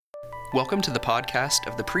Welcome to the podcast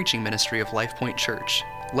of the preaching ministry of Life Point Church,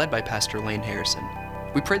 led by Pastor Lane Harrison.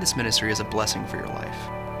 We pray this ministry is a blessing for your life.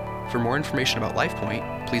 For more information about Life Point,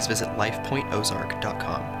 please visit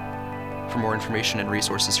lifepointozark.com. For more information and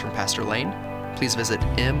resources from Pastor Lane, please visit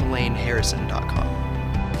mlaneharrison.com.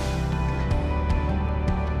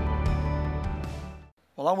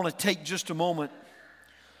 Well, I want to take just a moment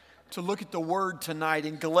to look at the word tonight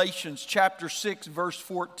in Galatians chapter 6, verse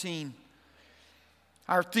 14.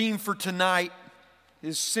 Our theme for tonight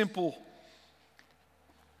is simple.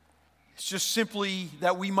 It's just simply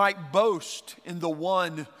that we might boast in the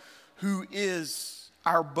one who is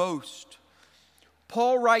our boast.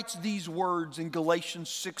 Paul writes these words in Galatians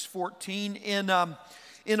 6:14 in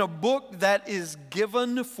a book that is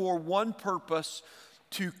given for one purpose: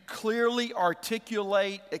 to clearly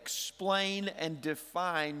articulate, explain, and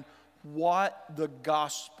define what the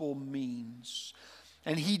gospel means.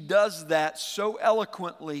 And he does that so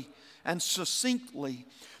eloquently and succinctly.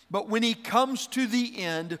 But when he comes to the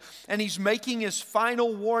end and he's making his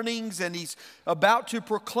final warnings and he's about to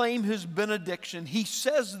proclaim his benediction, he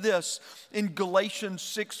says this in Galatians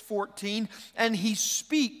 6:14, and he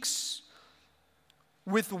speaks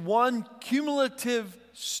with one cumulative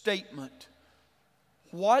statement: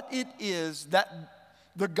 what it is that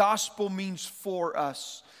the gospel means for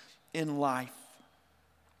us in life.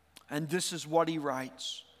 And this is what he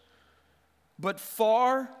writes: "But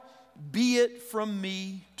far be it from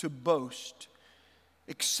me to boast,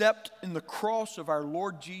 except in the cross of our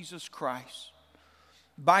Lord Jesus Christ,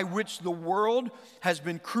 by which the world has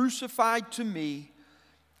been crucified to me,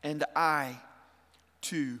 and I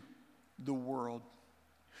to the world."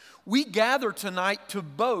 We gather tonight to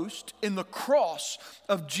boast in the cross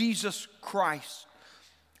of Jesus Christ.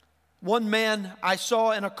 One man I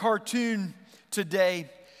saw in a cartoon today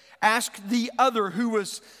asked the other, who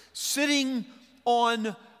was sitting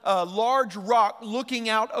on a large rock looking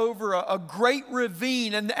out over a great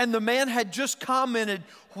ravine, and the man had just commented,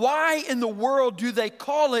 "Why in the world do they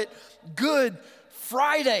call it Good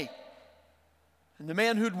Friday?" And the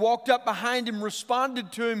man who'd walked up behind him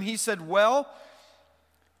responded to him. He said, "Well,"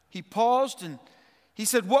 he paused and he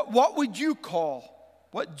said, what would you call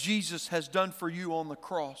what Jesus has done for you on the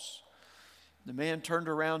cross?" The man turned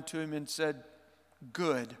around to him and said,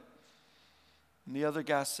 "Good." And the other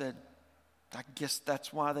guy said, "I guess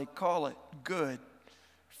that's why they call it Good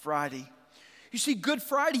Friday." You see, Good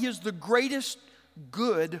Friday is the greatest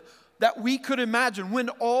good that we could imagine, when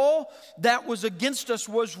all that was against us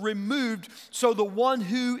was removed, so the one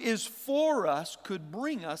who is for us could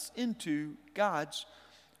bring us into God's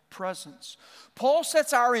presence. Paul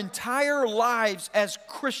sets our entire lives as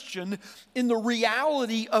Christian in the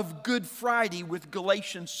reality of Good Friday with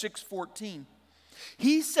Galatians 6:14.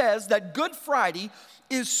 He says that Good Friday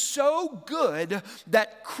is so good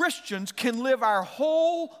that Christians can live our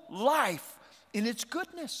whole life in its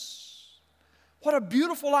goodness. What a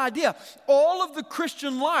beautiful idea. All of the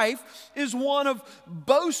Christian life is one of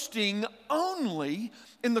boasting only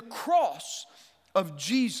in the cross of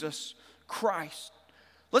Jesus Christ.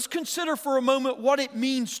 Let's consider for a moment what it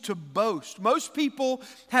means to boast. Most people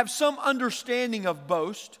have some understanding of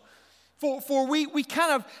boast. For we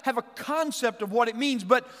kind of have a concept of what it means,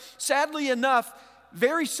 but sadly enough,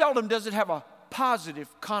 very seldom does it have a positive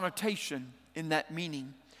connotation in that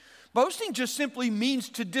meaning. Boasting just simply means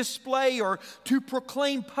to display or to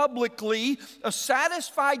proclaim publicly a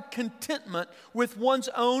satisfied contentment with one's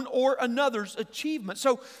own or another's achievement.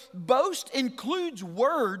 So boast includes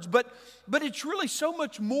words, but it's really so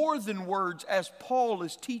much more than words, as Paul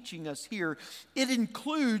is teaching us here. It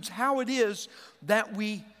includes how it is that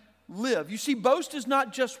we live. You see, boast is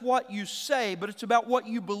not just what you say, but it's about what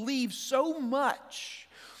you believe so much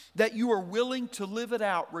that you are willing to live it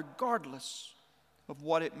out regardless of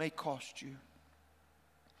what it may cost you.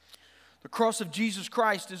 The cross of Jesus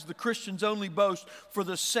Christ is the Christian's only boast, for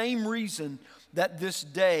the same reason that this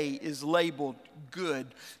day is labeled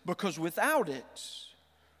good, because without it,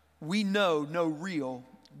 we know no real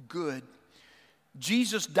good.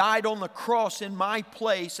 Jesus died on the cross in my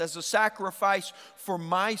place as a sacrifice for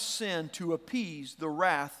my sin to appease the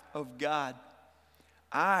wrath of God.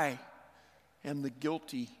 I am the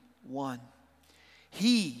guilty one.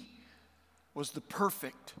 He was the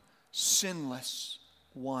perfect, sinless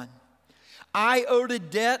one. I owed a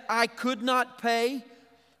debt I could not pay.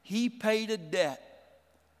 He paid a debt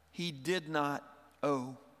he did not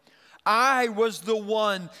owe. I was the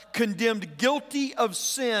one condemned guilty of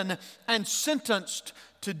sin and sentenced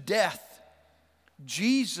to death.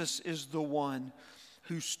 Jesus is the one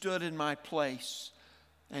who stood in my place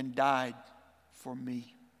and died for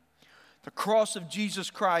me. The cross of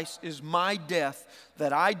Jesus Christ is my death,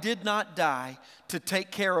 that I did not die, to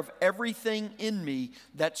take care of everything in me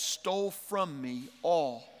that stole from me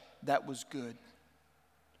all that was good,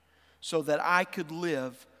 so that I could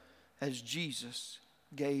live as Jesus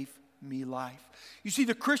gave me life. You see,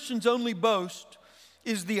 the Christian's only boast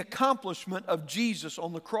is the accomplishment of Jesus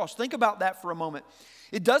on the cross. Think about that for a moment.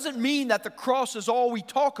 It doesn't mean that the cross is all we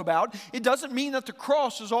talk about. It doesn't mean that the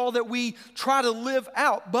cross is all that we try to live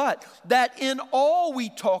out, but that in all we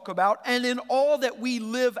talk about and in all that we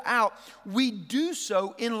live out, we do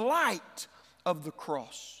so in light of the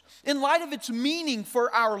cross, in light of its meaning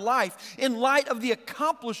for our life, in light of the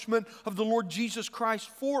accomplishment of the Lord Jesus Christ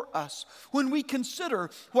for us. When we consider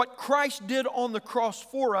what Christ did on the cross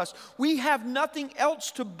for us, we have nothing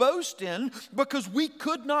else to boast in because we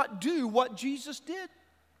could not do what Jesus did.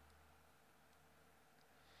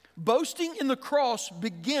 Boasting in the cross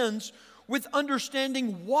begins with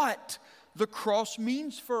understanding what the cross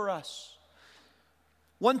means for us.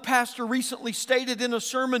 One pastor recently stated in a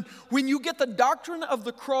sermon, when you get the doctrine of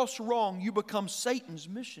the cross wrong, you become Satan's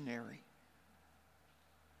missionary.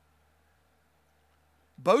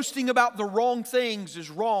 Boasting about the wrong things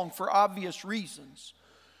is wrong for obvious reasons,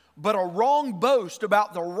 but a wrong boast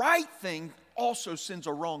about the right thing also sends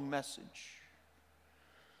a wrong message.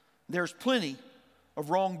 There's plenty of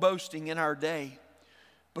wrong boasting in our day.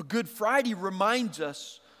 But Good Friday reminds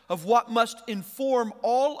us of what must inform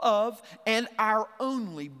all of and our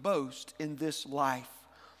only boast in this life,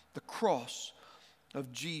 the cross of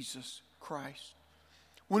Jesus Christ.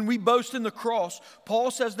 When we boast in the cross, Paul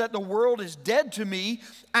says that the world is dead to me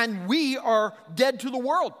and we are dead to the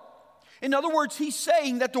world. In other words, he's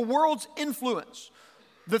saying that the world's influence,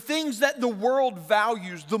 the things that the world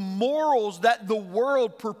values, the morals that the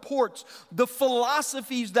world purports, the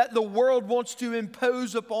philosophies that the world wants to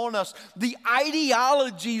impose upon us, the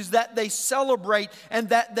ideologies that they celebrate and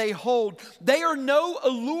that they hold, they are no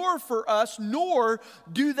allure for us, nor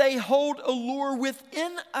do they hold allure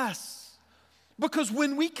within us. Because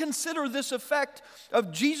when we consider this effect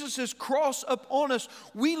of Jesus' cross upon us,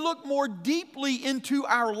 we look more deeply into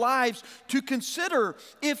our lives to consider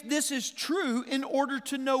if this is true in order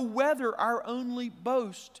to know whether our only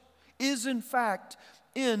boast is in fact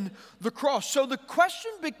in the cross. So the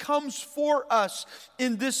question becomes for us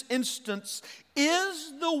in this instance,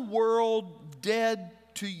 is the world dead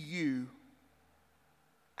to you?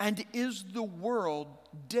 And is the world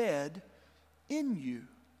dead in you?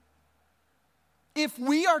 If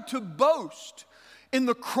we are to boast in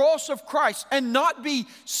the cross of Christ and not be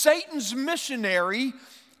Satan's missionary,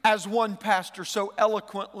 as one pastor so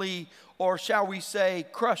eloquently, or shall we say,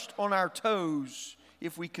 crushed on our toes,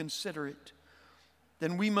 if we consider it,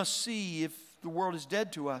 then we must see if the world is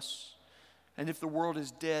dead to us and if the world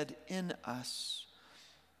is dead in us.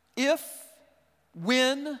 If,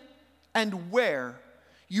 when, and where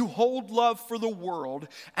you hold love for the world,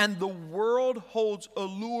 and the world holds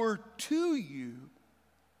allure to you,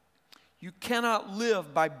 you cannot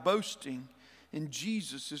live by boasting in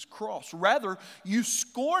Jesus' cross. Rather, you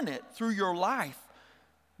scorn it through your life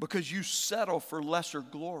because you settle for lesser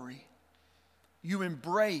glory. You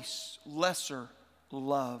embrace lesser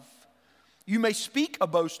love. You may speak a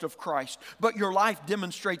boast of Christ, but your life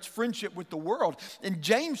demonstrates friendship with the world. And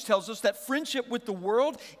James tells us that friendship with the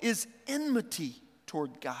world is enmity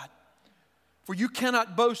toward God. For you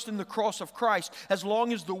cannot boast in the cross of Christ as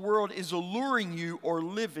long as the world is alluring you or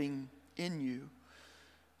living in you.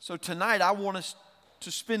 So tonight I want us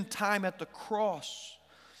to spend time at the cross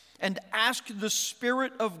and ask the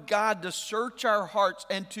Spirit of God to search our hearts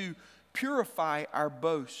and to purify our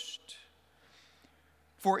boast.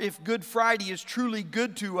 For if Good Friday is truly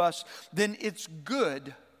good to us, then its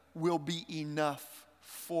good will be enough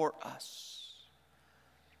for us.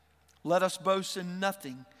 Let us boast in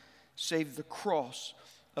nothing save the cross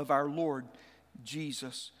of our Lord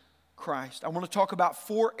Jesus Christ. I want to talk about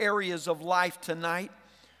 4 areas of life tonight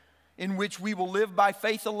in which we will live by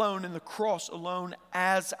faith alone and the cross alone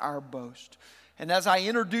as our boast. And as I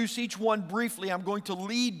introduce each one briefly, I'm going to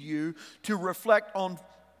lead you to reflect on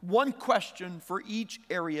one question for each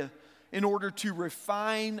area in order to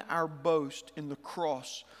refine our boast in the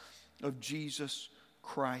cross of Jesus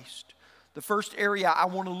Christ. The first area I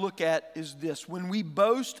want to look at is this. When we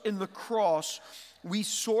boast in the cross, we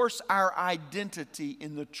source our identity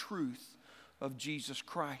in the truth of Jesus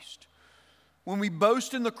Christ. When we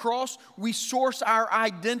boast in the cross, we source our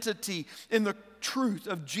identity in the truth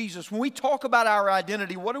of Jesus. When we talk about our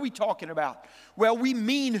identity, what are we talking about? Well, we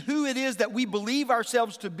mean who it is that we believe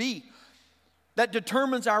ourselves to be. that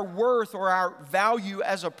determines our worth or our value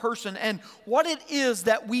as a person, and what it is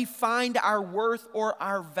that we find our worth or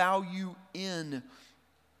our value in.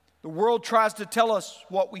 The world tries to tell us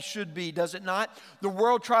what we should be, does it not? The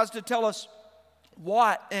world tries to tell us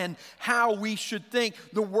what and how we should think.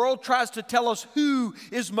 The world tries to tell us who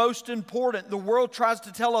is most important. The world tries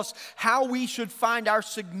to tell us how we should find our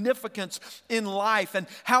significance in life and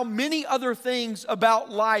how many other things about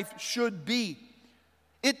life should be.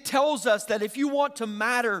 It tells us that if you want to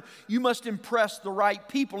matter, you must impress the right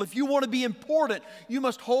people. If you want to be important, you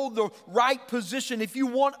must hold the right position. If you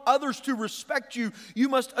want others to respect you, you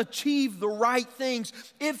must achieve the right things.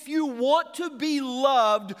 If you want to be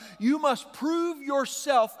loved, you must prove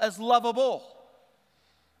yourself as lovable.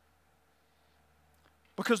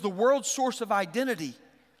 Because the world's source of identity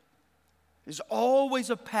is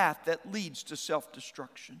always a path that leads to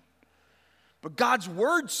self-destruction. But God's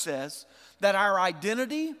Word says that our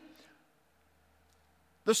identity,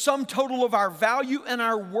 the sum total of our value and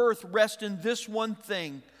our worth rest in this one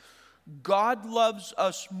thing. God loves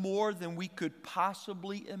us more than we could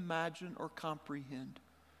possibly imagine or comprehend.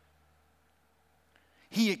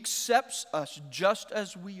 He accepts us just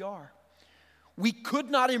as we are. We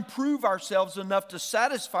could not improve ourselves enough to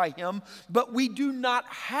satisfy Him, but we do not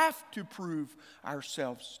have to prove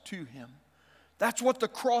ourselves to Him. That's what the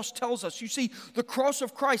cross tells us. You see, the cross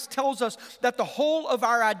of Christ tells us that the whole of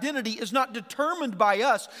our identity is not determined by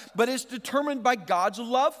us, but is determined by God's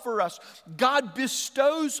love for us. God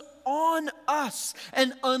bestows on us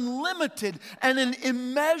an unlimited and an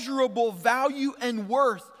immeasurable value and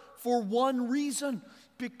worth for one reason: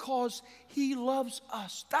 because He loves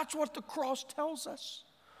us. That's what the cross tells us.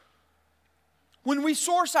 When we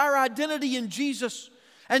source our identity in Jesus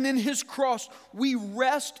and in His cross, we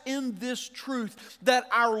rest in this truth that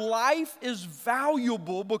our life is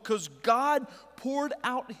valuable because God poured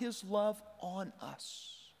out His love on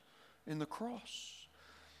us in the cross.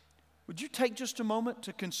 Would you take just a moment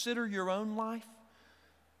to consider your own life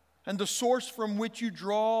and the source from which you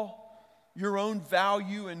draw your own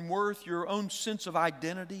value and worth, your own sense of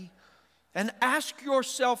identity, and ask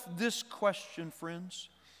yourself this question, friends: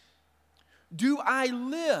 do I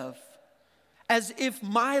live as if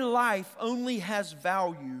my life only has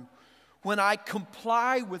value when I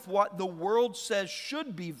comply with what the world says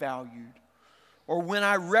should be valued, or when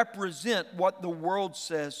I represent what the world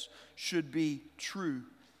says should be true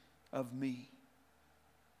of me?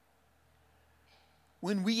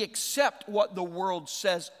 When we accept what the world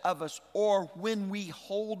says of us, or when we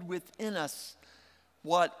hold within us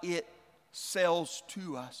what it sells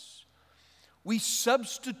to us, we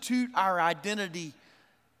substitute our identity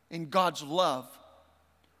in God's love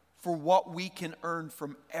for what we can earn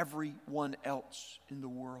from everyone else in the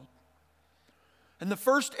world. And the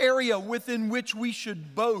first area within which we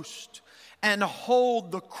should boast and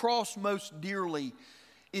hold the cross most dearly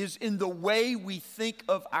is in the way we think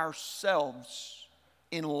of ourselves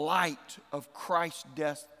in light of Christ's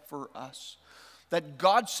death for us. That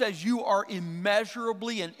God says you are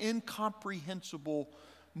immeasurably and incomprehensible,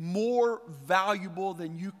 more valuable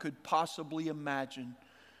than you could possibly imagine,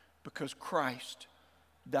 because Christ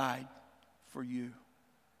died for you.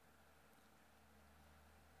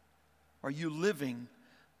 Are you living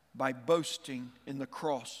by boasting in the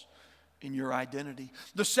cross in your identity?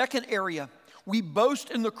 The second area, we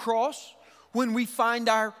boast in the cross when we find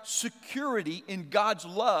our security in God's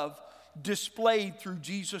love displayed through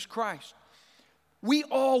Jesus Christ. We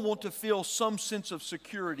all want to feel some sense of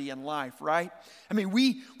security in life, right? I mean,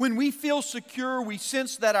 when we feel secure, we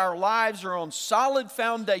sense that our lives are on solid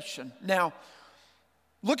foundation. Now,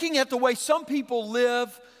 looking at the way some people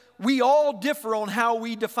live, we all differ on how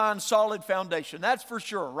we define solid foundation. That's for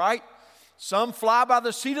sure, right? Some fly by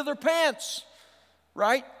the seat of their pants,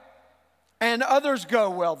 right? And others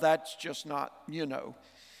go, well, that's just not,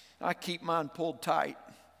 I keep mine pulled tight.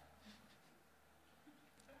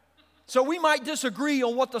 So we might disagree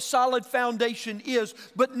on what the solid foundation is,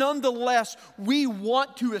 but nonetheless, we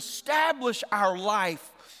want to establish our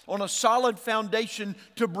life on a solid foundation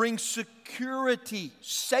to bring security,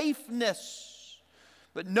 safeness.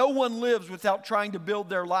 But no one lives without trying to build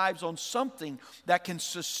their lives on something that can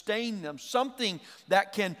sustain them, something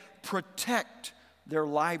that can protect their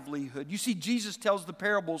livelihood. You see, Jesus tells a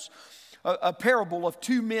parable of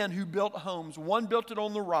two men who built homes. One built it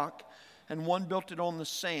on the rock and one built it on the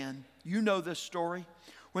sand. You know this story.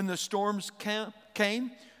 When the storms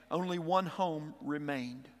came, only one home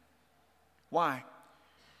remained. Why?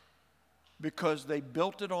 Because they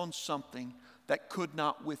built it on something that could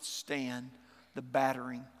not withstand the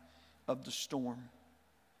battering of the storm.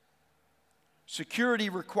 Security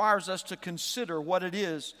requires us to consider what it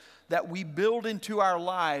is that we build into our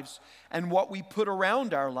lives and what we put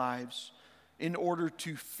around our lives in order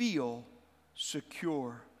to feel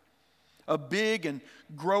secure. A big and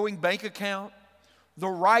growing bank account, the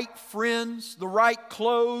right friends, the right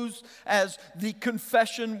clothes, as the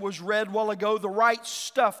confession was read a while ago, the right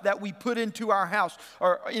stuff that we put into our house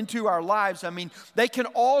or into our lives. I mean, they can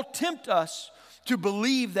all tempt us to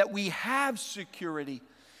believe that we have security.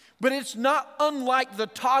 But it's not unlike the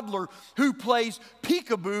toddler who plays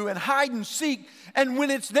peekaboo and hide and seek, and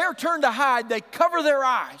when it's their turn to hide, they cover their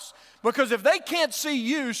eyes. Because if they can't see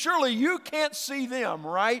you, surely you can't see them,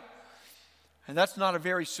 right? And that's not a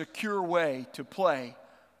very secure way to play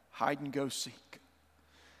hide and go seek.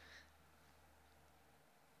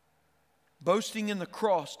 Boasting in the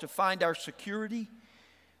cross to find our security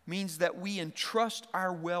means that we entrust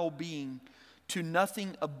our well-being to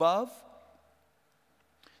nothing above,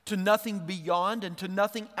 to nothing beyond, and to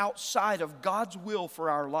nothing outside of God's will for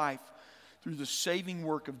our life through the saving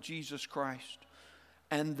work of Jesus Christ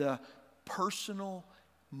and the personal,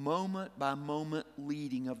 moment-by-moment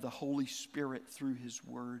leading of the Holy Spirit through His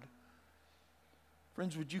Word.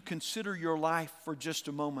 Friends, would you consider your life for just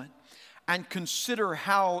a moment and consider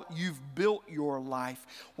how you've built your life,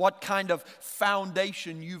 what kind of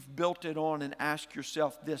foundation you've built it on, and ask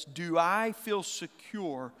yourself this: do I feel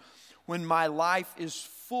secure when my life is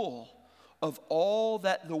full of all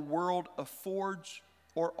that the world affords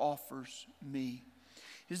or offers me?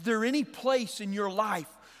 Is there any place in your life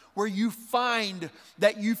where you find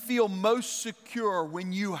that you feel most secure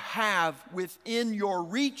when you have within your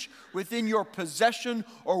reach, within your possession,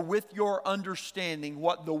 or with your understanding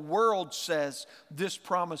what the world says this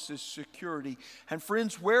promises security? And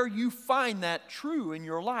friends, where you find that true in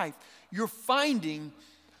your life, you're finding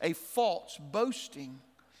a false boasting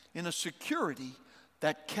in a security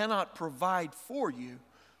that cannot provide for you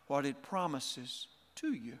what it promises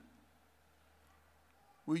to you.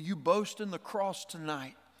 Will you boast in the cross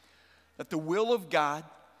tonight that the will of God,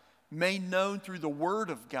 made known through the Word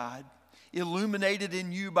of God, illuminated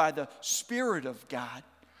in you by the Spirit of God,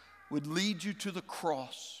 would lead you to the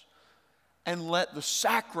cross, and let the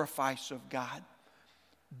sacrifice of God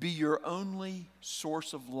be your only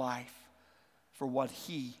source of life for what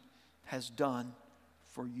He has done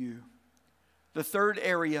for you? The third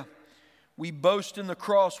area, we boast in the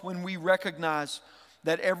cross when we recognize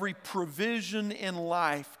that every provision in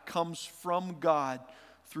life comes from God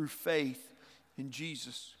through faith in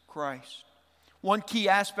Jesus Christ. One key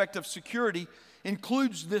aspect of security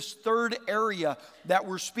includes this third area that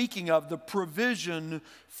we're speaking of, the provision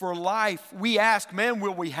for life. We ask, man,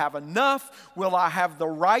 will we have enough? Will I have the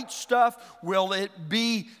right stuff? Will it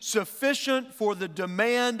be sufficient for the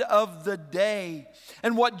demand of the day?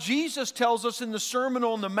 And what Jesus tells us in the Sermon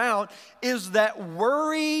on the Mount is that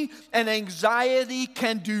worry and anxiety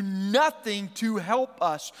can do nothing to help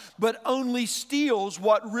us, but only steals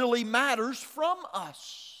what really matters from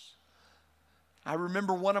us. I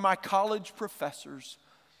remember one of my college professors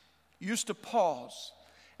used to pause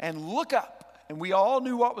and look up, and we all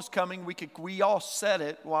knew what was coming. We all said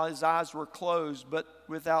it while his eyes were closed, but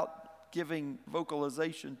without giving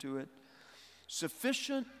vocalization to it.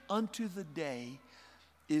 Sufficient unto the day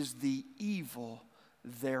is the evil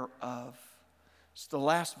thereof. It's the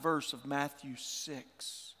last verse of Matthew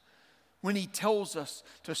 6. When he tells us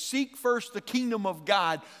to seek first the kingdom of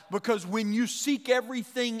God, because when you seek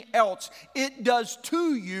everything else, it does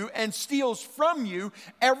to you and steals from you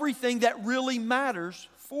everything that really matters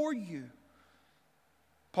for you.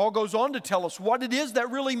 Paul goes on to tell us what it is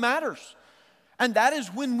that really matters. And that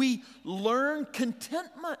is when we learn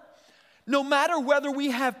contentment. No matter whether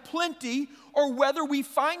we have plenty or whether we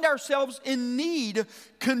find ourselves in need,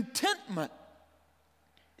 contentment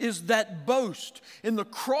is that boast in the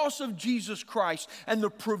cross of Jesus Christ and the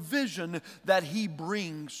provision that He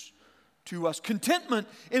brings to us. Contentment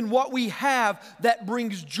in what we have that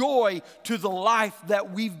brings joy to the life that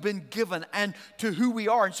we've been given and to who we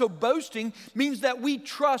are. And so boasting means that we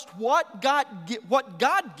trust what God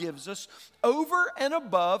gives us over and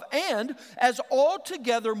above, and as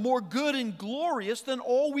altogether more good and glorious than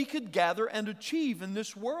all we could gather and achieve in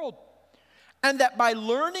this world. And that by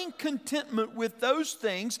learning contentment with those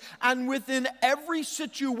things and within every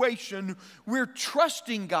situation, we're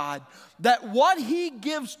trusting God that what He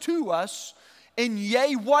gives to us, and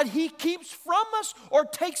yea, what He keeps from us or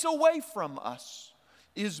takes away from us,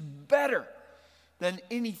 is better than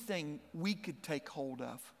anything we could take hold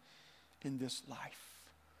of in this life.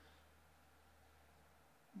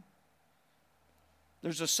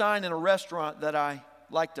 There's a sign in a restaurant that I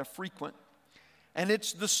like to frequent. And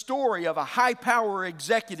it's the story of a high-power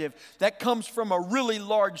executive that comes from a really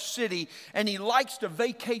large city, and he likes to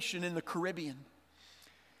vacation in the Caribbean.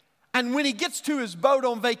 And when he gets to his boat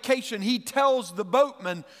on vacation, he tells the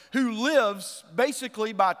boatman who lives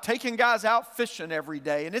basically by taking guys out fishing every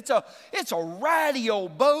day. And it's a ratty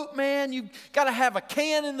old boat, man. You've got to have a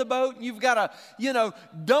can in the boat, and you've got to,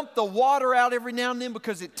 dump the water out every now and then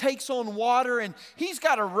because it takes on water. And he's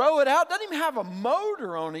got to row it out. Doesn't even have a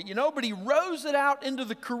motor on it, but he rows it out into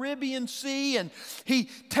the Caribbean Sea, and he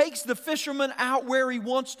takes the fisherman out where he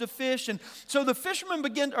wants to fish. And so the fisherman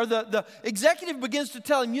the executive begins to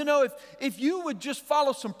tell him, if you would just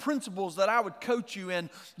follow some principles that I would coach you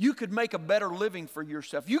in, you could make a better living for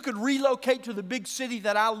yourself. You could relocate to the big city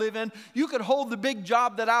that I live in. You could hold the big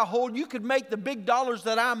job that I hold. You could make the big dollars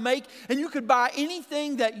that I make, and you could buy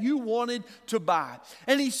anything that you wanted to buy.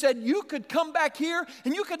 And he said, you could come back here,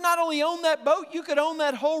 and you could not only own that boat, you could own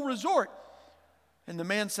that whole resort. And the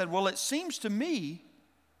man said, well, it seems to me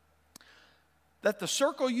that the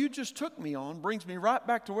circle you just took me on brings me right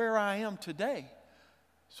back to where I am today.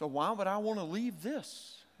 So why would I want to leave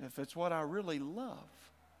this if it's what I really love?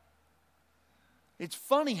 It's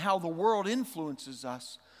funny how the world influences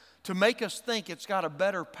us to make us think it's got a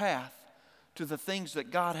better path to the things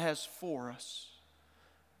that God has for us.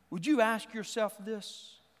 Would you ask yourself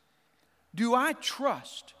this? Do I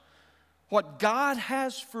trust what God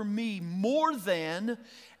has for me more than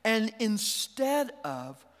and instead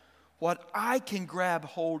of what I can grab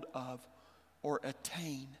hold of or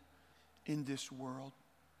attain in this world?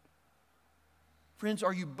 Friends,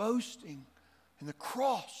 are you boasting in the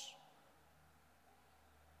cross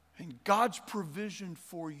and God's provision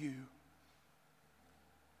for you?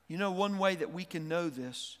 One way that we can know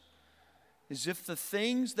this is if the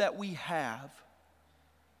things that we have,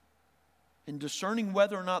 in discerning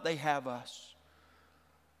whether or not they have us,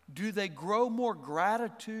 do they grow more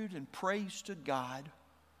gratitude and praise to God,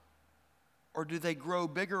 or do they grow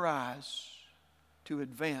bigger eyes to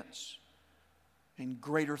advance in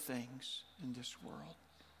greater things in this world?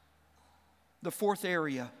 The fourth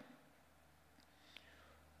area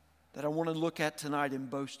that I want to look at tonight in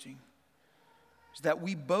boasting is that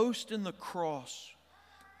we boast in the cross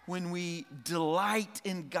when we delight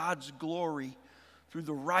in God's glory through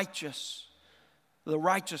the righteousness,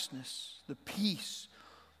 the peace,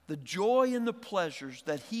 the joy and the pleasures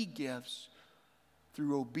that He gives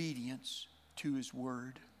through obedience to His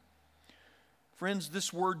word. Friends,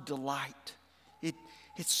 this word delight,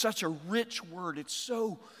 it's such a rich word. It's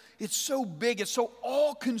so big. It's so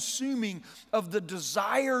all-consuming of the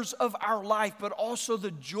desires of our life, but also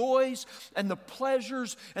the joys and the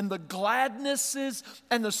pleasures and the gladnesses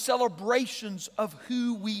and the celebrations of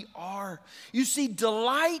who we are. You see,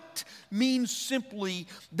 delight means simply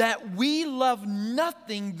that we love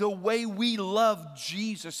nothing the way we love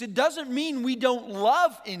Jesus. It doesn't mean we don't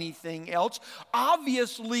love anything else.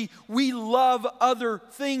 Obviously, we love other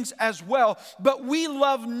things as well, but we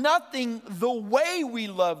love nothing the way we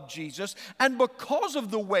love Jesus, and because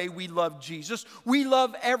of the way we love Jesus, we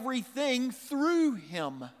love everything through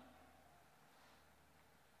Him.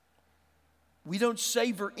 We don't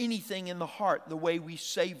savor anything in the heart the way we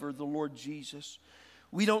savor the Lord Jesus.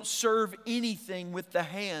 We don't serve anything with the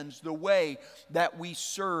hands the way that we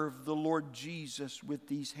serve the Lord Jesus with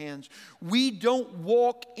these hands. We don't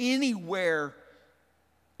walk anywhere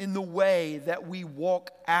in the way that we walk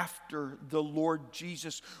after the Lord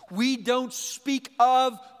Jesus. We don't speak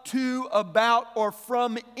of, to, about, or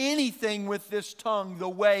from anything with this tongue the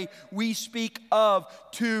way we speak of,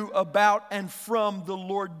 to, about, and from the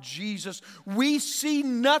Lord Jesus. We see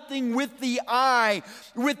nothing with the eye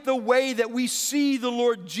with the way that we see the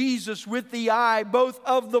Lord Jesus with the eye, both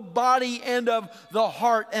of the body and of the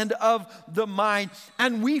heart and of the mind.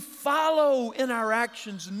 And we follow in our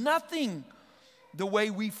actions nothing the way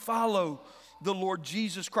we follow the Lord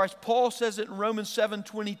Jesus Christ. Paul says it in Romans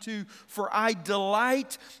 7:22, "For I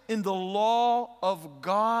delight in the law of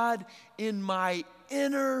God in my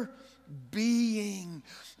inner being."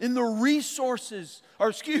 In the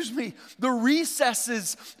the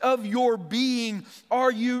recesses of your being,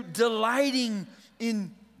 are you delighting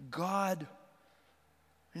in God?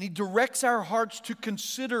 And He directs our hearts to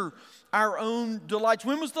consider our own delights.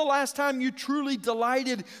 When was the last time you truly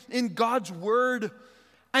delighted in God's Word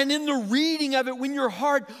and in the reading of it, when your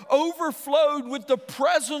heart overflowed with the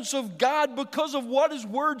presence of God because of what His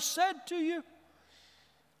Word said to you?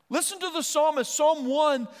 Listen to the psalmist. Psalm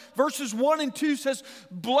 1, verses 1 and 2 says,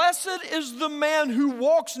 "Blessed is the man who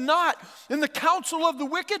walks not in the counsel of the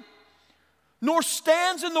wicked, nor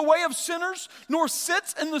stands in the way of sinners, nor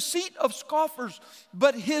sits in the seat of scoffers,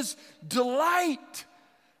 but his delight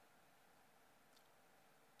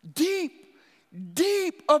Deep,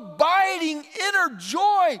 deep, abiding inner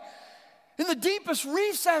joy in the deepest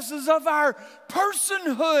recesses of our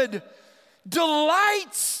personhood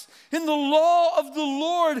delights in the law of the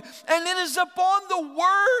Lord. And it is upon the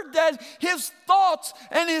word that his thoughts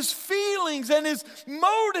and his feelings and his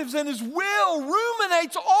motives and his will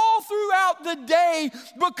ruminates all throughout the day,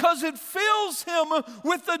 because it fills him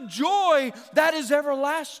with a joy that is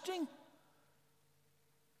everlasting.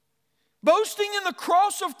 Boasting in the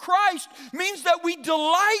cross of Christ means that we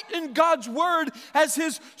delight in God's word as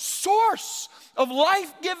his source of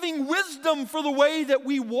life-giving wisdom for the way that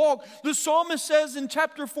we walk. The psalmist says in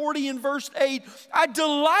chapter 40 and verse 8, I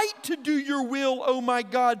delight to do your will, O my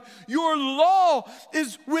God. Your law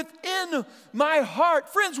is within my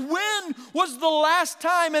heart. Friends, when was the last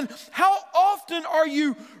time and how often are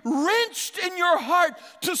you wrenched in your heart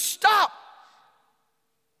to stop,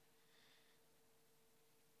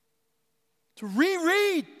 to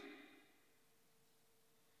reread?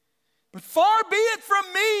 But far be it from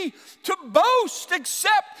me to boast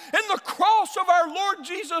except in the cross of our Lord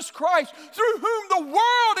Jesus Christ, through whom the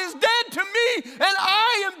world is dead to me and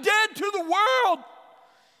I am dead to the world.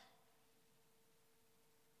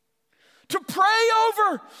 To pray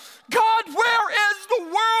over, God, where is the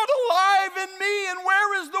world alive in me and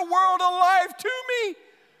where is the world alive to me?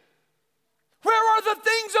 Where are the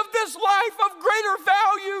things of this life of greater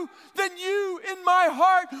value than you in my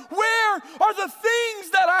heart? Where are the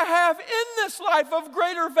things that I have in this life of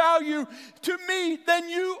greater value to me than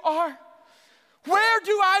you are? Where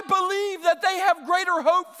do I believe that they have greater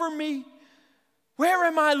hope for me? Where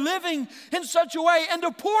am I living in such a way? And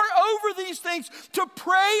to pore over these things, to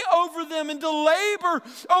pray over them and to labor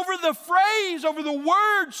over the phrase, over the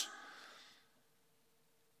words.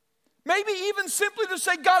 Maybe even simply to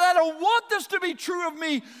say, God, I don't want this to be true of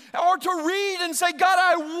me. Or to read and say, God,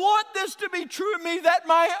 I want this to be true of me, that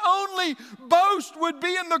my only boast would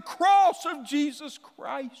be in the cross of Jesus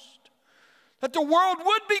Christ. That the world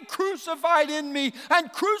would be crucified in me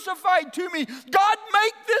and crucified to me. God,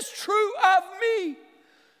 make this true of me.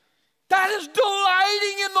 That is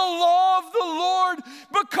delighting in the law of the Lord,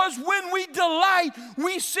 because when we delight,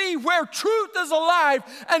 we see where truth is alive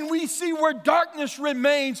and we see where darkness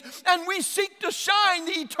remains, and we seek to shine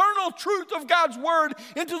the eternal truth of God's word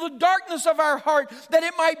into the darkness of our heart, that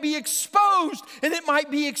it might be exposed and it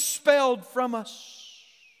might be expelled from us.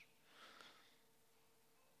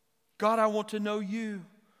 God, I want to know you,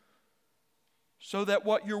 so that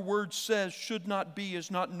what your word says should not be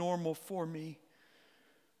is not normal for me.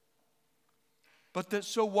 But that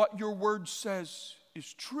so what your word says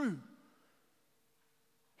is true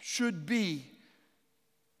should be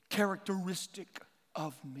characteristic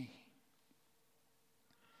of me.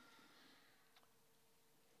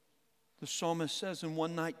 The psalmist says in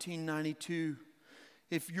 119:92,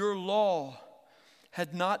 if your law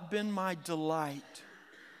had not been my delight,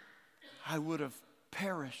 I would have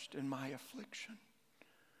perished in my affliction.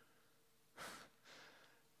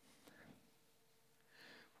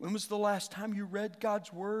 When was the last time you read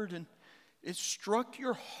God's word and it struck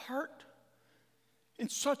your heart in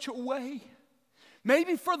such a way?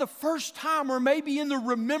 Maybe for the first time, or maybe in the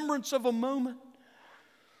remembrance of a moment.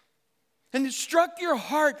 And it struck your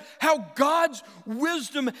heart how God's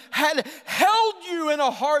wisdom had held you in a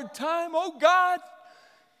hard time. Oh God,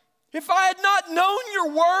 if I had not known your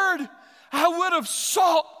word, I would have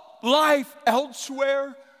sought life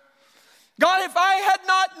elsewhere. God, if I had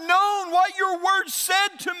not known what your word said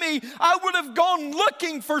to me, I would have gone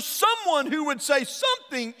looking for someone who would say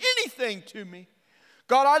something, anything to me.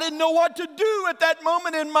 God, I didn't know what to do at that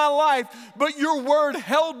moment in my life, but your word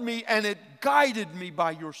held me and it guided me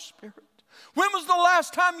by your Spirit. When was the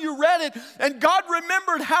last time you read it and God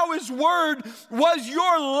remembered how his word was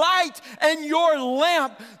your light and your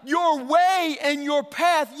lamp, your way and your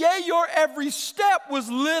path? Yea, your every step was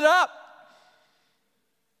lit up.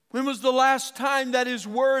 When was the last time that his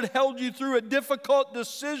word held you through a difficult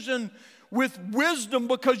decision with wisdom,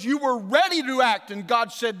 because you were ready to act and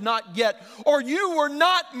God said not yet? Or you were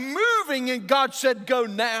not moving and God said go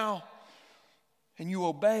now, and you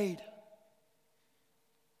obeyed.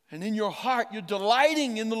 And in your heart you're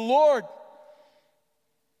delighting in the Lord.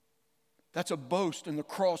 That's a boast in the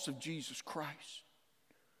cross of Jesus Christ.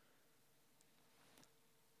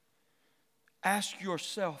 Ask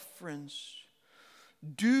yourself, friends,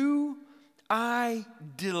 do I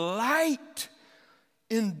delight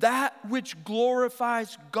in that which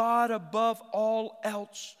glorifies God above all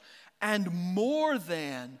else, and more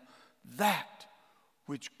than that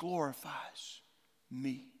which glorifies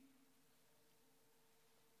me?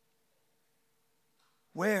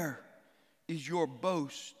 Where is your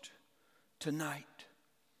boast tonight?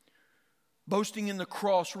 Boasting in the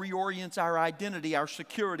cross reorients our identity, our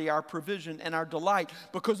security, our provision, and our delight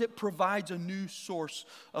because it provides a new source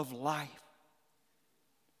of life.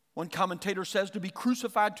 One commentator says to be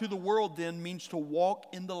crucified to the world then means to walk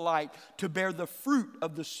in the light, to bear the fruit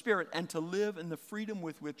of the Spirit, and to live in the freedom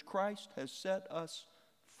with which Christ has set us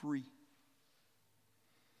free.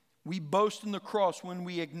 We boast in the cross when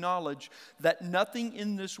we acknowledge that nothing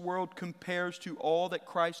in this world compares to all that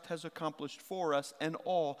Christ has accomplished for us and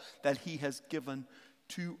all that He has given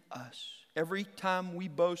to us. Every time we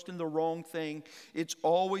boast in the wrong thing, it's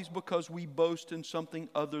always because we boast in something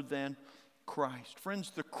other than Christ.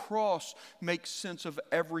 Friends, the cross makes sense of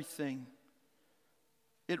everything.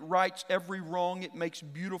 It rights every wrong. It makes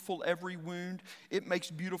beautiful every wound. It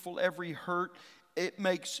makes beautiful every hurt. It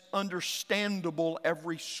makes understandable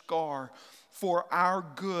every scar for our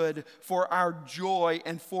good, for our joy,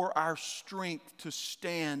 and for our strength to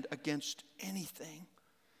stand against anything.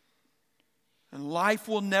 And life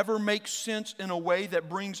will never make sense in a way that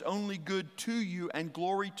brings only good to you and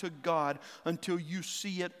glory to God until you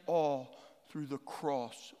see it all through the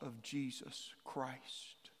cross of Jesus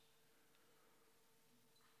Christ.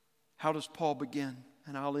 How does Paul begin?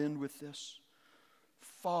 And I'll end with this.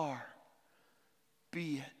 Far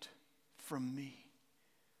be it from me.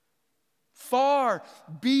 Far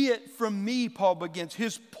be it from me, Paul begins.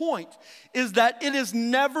 His point is that it is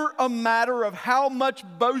never a matter of how much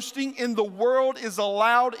boasting in the world is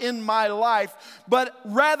allowed in my life, but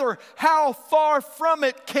rather how far from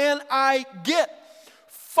it can I get.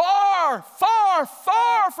 Far, far,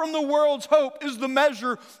 far from the world's hope is the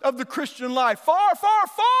measure of the Christian life. Far, far,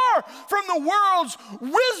 far from the world's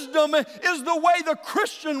wisdom is the way the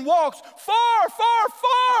Christian walks. Far, far,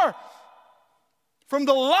 far from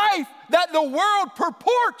the life that the world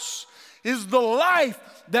purports is the life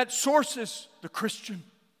that sources the Christian.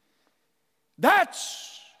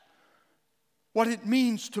 That's what it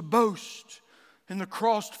means to boast in the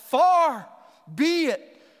cross. Far be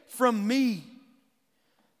it from me.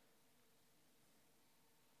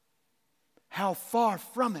 How far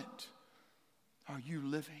from it are you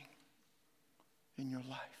living in your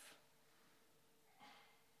life?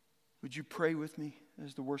 Would you pray with me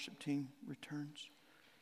as the worship team returns?